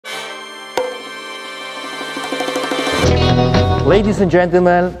Ladies and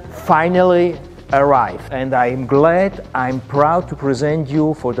gentlemen, finally arrived, and I'm glad, I'm proud to present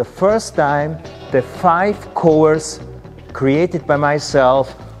you for the first time the 5 covers created by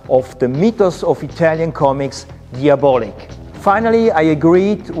myself of the mythos of Italian comics, Diabolik. Finally, I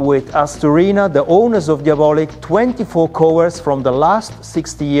agreed with Astorina, the owners of Diabolik, 24 covers from the last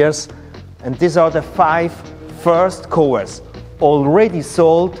 60 years, and these are the 5 first covers, already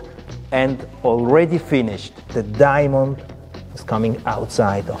sold and already finished. The diamond is coming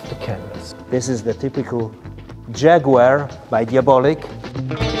outside of the canvas. This is the typical Jaguar by Diabolik.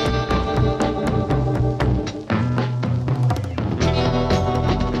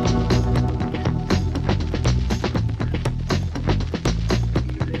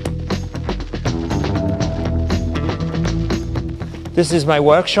 This is my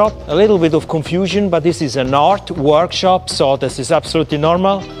workshop. A little bit of confusion, but this is an art workshop, so this is absolutely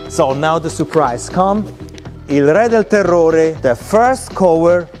normal. So now the surprise come. Il Re del Terrore, the first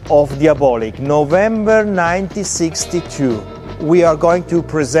cover of Diabolik, November 1962. We are going to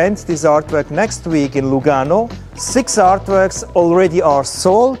present this artwork next week in Lugano. 6 artworks already are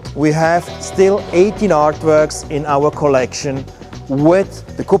sold. We have still 18 artworks in our collection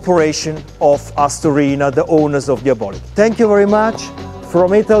with the cooperation of Astorina, the owners of Diabolik. Thank you very much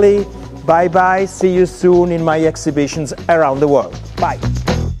from Italy. Bye bye. See you soon in my exhibitions around the world. Bye.